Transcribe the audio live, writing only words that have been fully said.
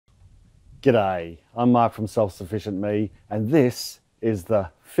G'day, I'm Mark from Self-Sufficient Me, and this is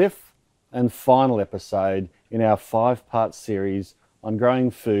the 5th and final episode in our 5-part series on growing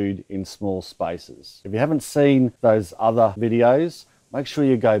food in small spaces. If you haven't seen those other videos, make sure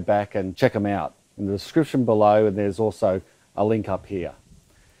you go back and check them out in the description below, and there's also a link up here.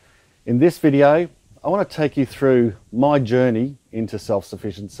 In this video, I want to take you through my journey into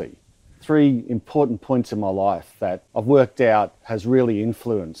self-sufficiency. 3 important points in my life that I've worked out has really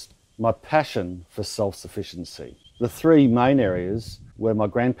influenced my passion for self-sufficiency. The 3 main areas were my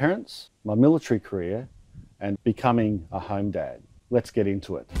grandparents, my military career, and becoming a home dad. Let's get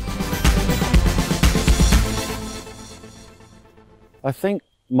into it. I think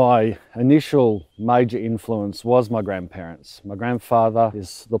my initial major influence was my grandparents. My grandfather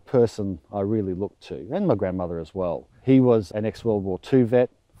is the person I really looked to, and my grandmother as well. He was an ex-World War II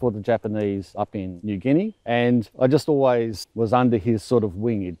vet for the Japanese up in New Guinea, and I just always was under his sort of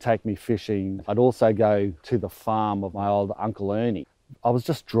wing. He'd take me fishing. I'd also go to the farm of my old Uncle Ernie. I was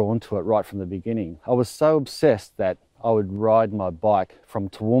just drawn to it right from the beginning. I was so obsessed that I would ride my bike from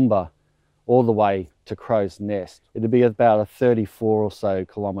Toowoomba all the way to Crow's Nest. It'd be about a 34 or so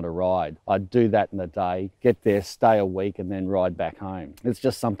kilometre ride. I'd do that in a day, get there, stay a week, and then ride back home. It's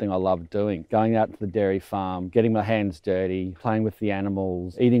just something I loved doing. Going out to the dairy farm, getting my hands dirty, playing with the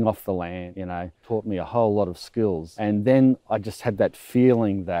animals, eating off the land, taught me a whole lot of skills. And then I just had that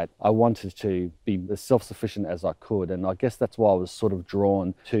feeling that I wanted to be as self-sufficient as I could. And I guess that's why I was sort of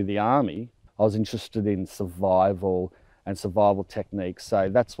drawn to the army. I was interested in survival and survival techniques, so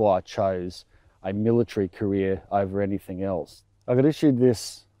that's why I chose a military career over anything else. I got issued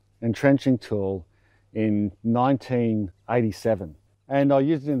this entrenching tool in 1987, and I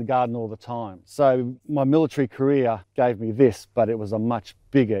used it in the garden all the time. So my military career gave me this, but it was a much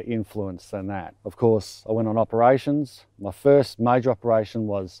bigger influence than that. Of course, I went on operations. My first major operation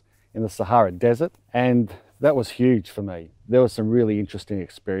was in the Sahara Desert, and that was huge for me. There were some really interesting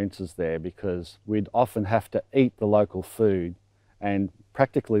experiences there because we'd often have to eat the local food and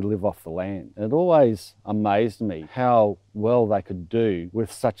practically live off the land. And it always amazed me how well they could do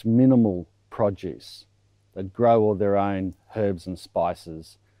with such minimal produce. They'd grow all their own herbs and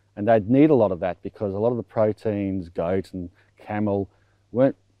spices, and they'd need a lot of that because a lot of the proteins, goat and camel,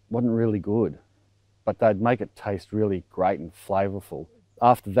 wasn't really good, but they'd make it taste really great and flavorful.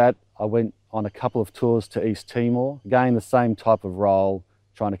 After that, I went on a couple of tours to East Timor, again the same type of role,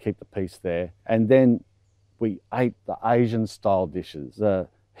 trying to keep the peace there. And then we ate the Asian style dishes,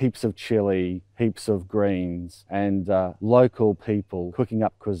 heaps of chili, heaps of greens, and local people cooking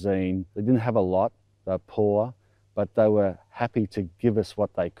up cuisine. They didn't have a lot, they're poor, but they were happy to give us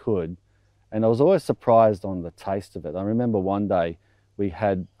what they could. And I was always surprised on the taste of it. I remember one day we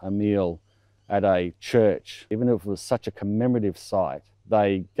had a meal at a church. Even if it was such a commemorative site,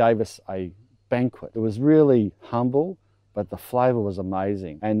 they gave us a banquet. It was really humble, but the flavour was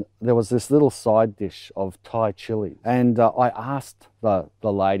amazing. And there was this little side dish of Thai chili. And I asked the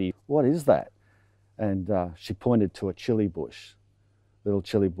lady, what is that? And she pointed to a chili bush, little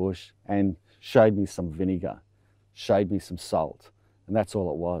chili bush, and showed me some vinegar, showed me some salt. And that's all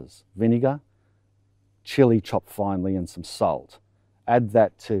it was. Vinegar, chili chopped finely, and some salt. Add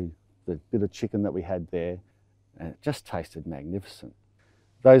that to the bit of chicken that we had there, and it just tasted magnificent.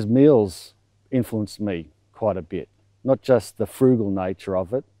 Those meals influenced me quite a bit. Not just the frugal nature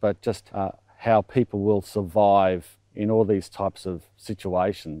of it, but just how people will survive in all these types of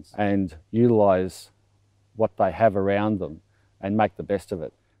situations and utilise what they have around them and make the best of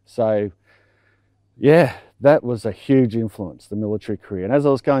it. So yeah, that was a huge influence, the military career. And as I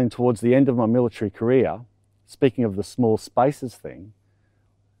was going towards the end of my military career, speaking of the small spaces thing,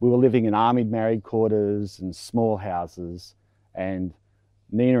 we were living in army married quarters and small houses, and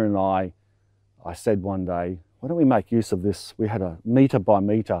Nina and I said one day, why don't we make use of this? We had a metre by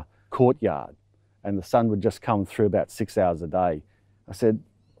metre courtyard, and the sun would just come through about 6 hours a day. I said,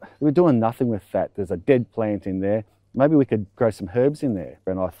 we're doing nothing with that. There's a dead plant in there. Maybe we could grow some herbs in there.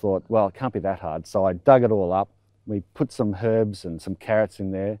 And I thought, well, it can't be that hard. So I dug it all up. We put some herbs and some carrots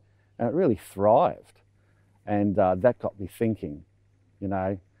in there, and it really thrived. And that got me thinking,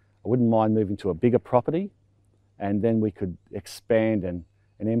 I wouldn't mind moving to a bigger property, and then we could expand and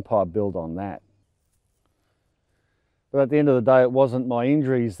an empire build on that. But at the end of the day, it wasn't my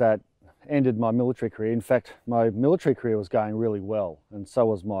injuries that ended my military career. In fact, my military career was going really well, and so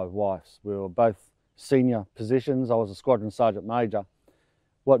was my wife's. We were both senior positions. I was a squadron sergeant major.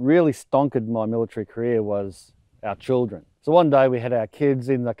 What really stonkered my military career was our children. So one day we had our kids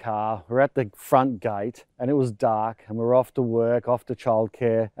in the car, we're at the front gate and it was dark and we were off to work, off to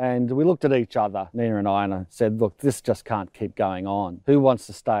childcare, and we looked at each other, Nina and I said, look, this just can't keep going on. Who wants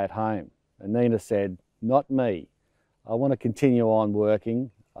to stay at home? And Nina said, not me. I want to continue on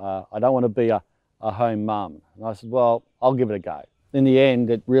working. I don't want to be a home mum. And I said, well, I'll give it a go. In the end,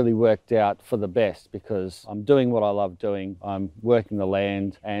 it really worked out for the best because I'm doing what I love doing. I'm working the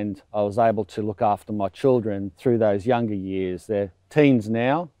land, and I was able to look after my children through those younger years. They're teens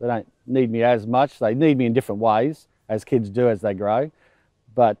now. They don't need me as much. They need me in different ways, as kids do as they grow.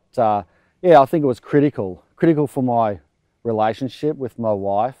 But yeah, I think it was critical for my relationship with my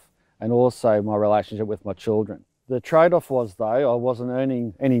wife and also my relationship with my children. The trade-off was, though, I wasn't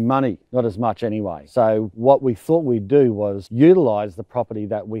earning any money, not as much anyway. So what we thought we'd do was utilise the property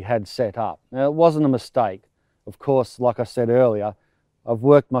that we had set up. Now, it wasn't a mistake. Of course, like I said earlier, I've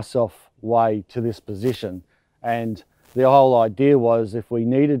worked myself way to this position, and the whole idea was if we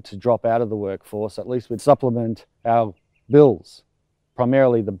needed to drop out of the workforce, at least we'd supplement our bills.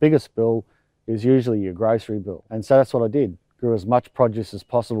 Primarily, the biggest bill is usually your grocery bill. And so that's what I did. Grew as much produce as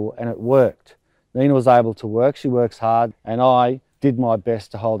possible, and it worked. Nina was able to work, she works hard, and I did my best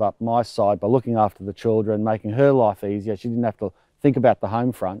to hold up my side by looking after the children, making her life easier. She didn't have to think about the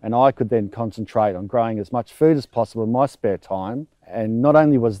home front, and I could then concentrate on growing as much food as possible in my spare time. And not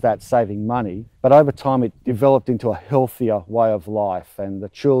only was that saving money, but over time it developed into a healthier way of life, and the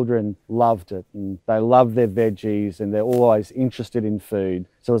children loved it, and they love their veggies, and they're always interested in food.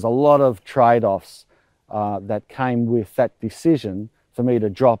 So there's a lot of trade-offs that came with that decision for me to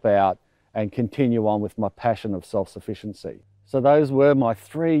drop out and continue on with my passion of self-sufficiency. So those were my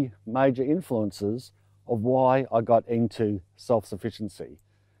three major influences of why I got into self-sufficiency.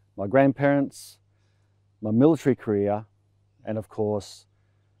 My grandparents, my military career, and of course,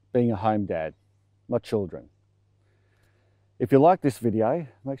 being a home dad, my children. If you like this video,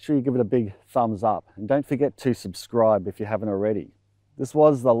 make sure you give it a big thumbs up, and don't forget to subscribe if you haven't already. This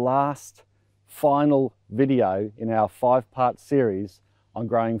was the last final video in our 5-part series on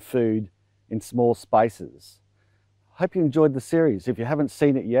growing food in small spaces. I hope you enjoyed the series. If you haven't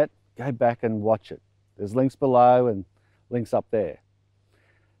seen it yet, go back and watch it. There's links below and links up there.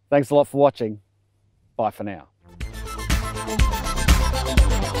 Thanks a lot for watching. Bye for now.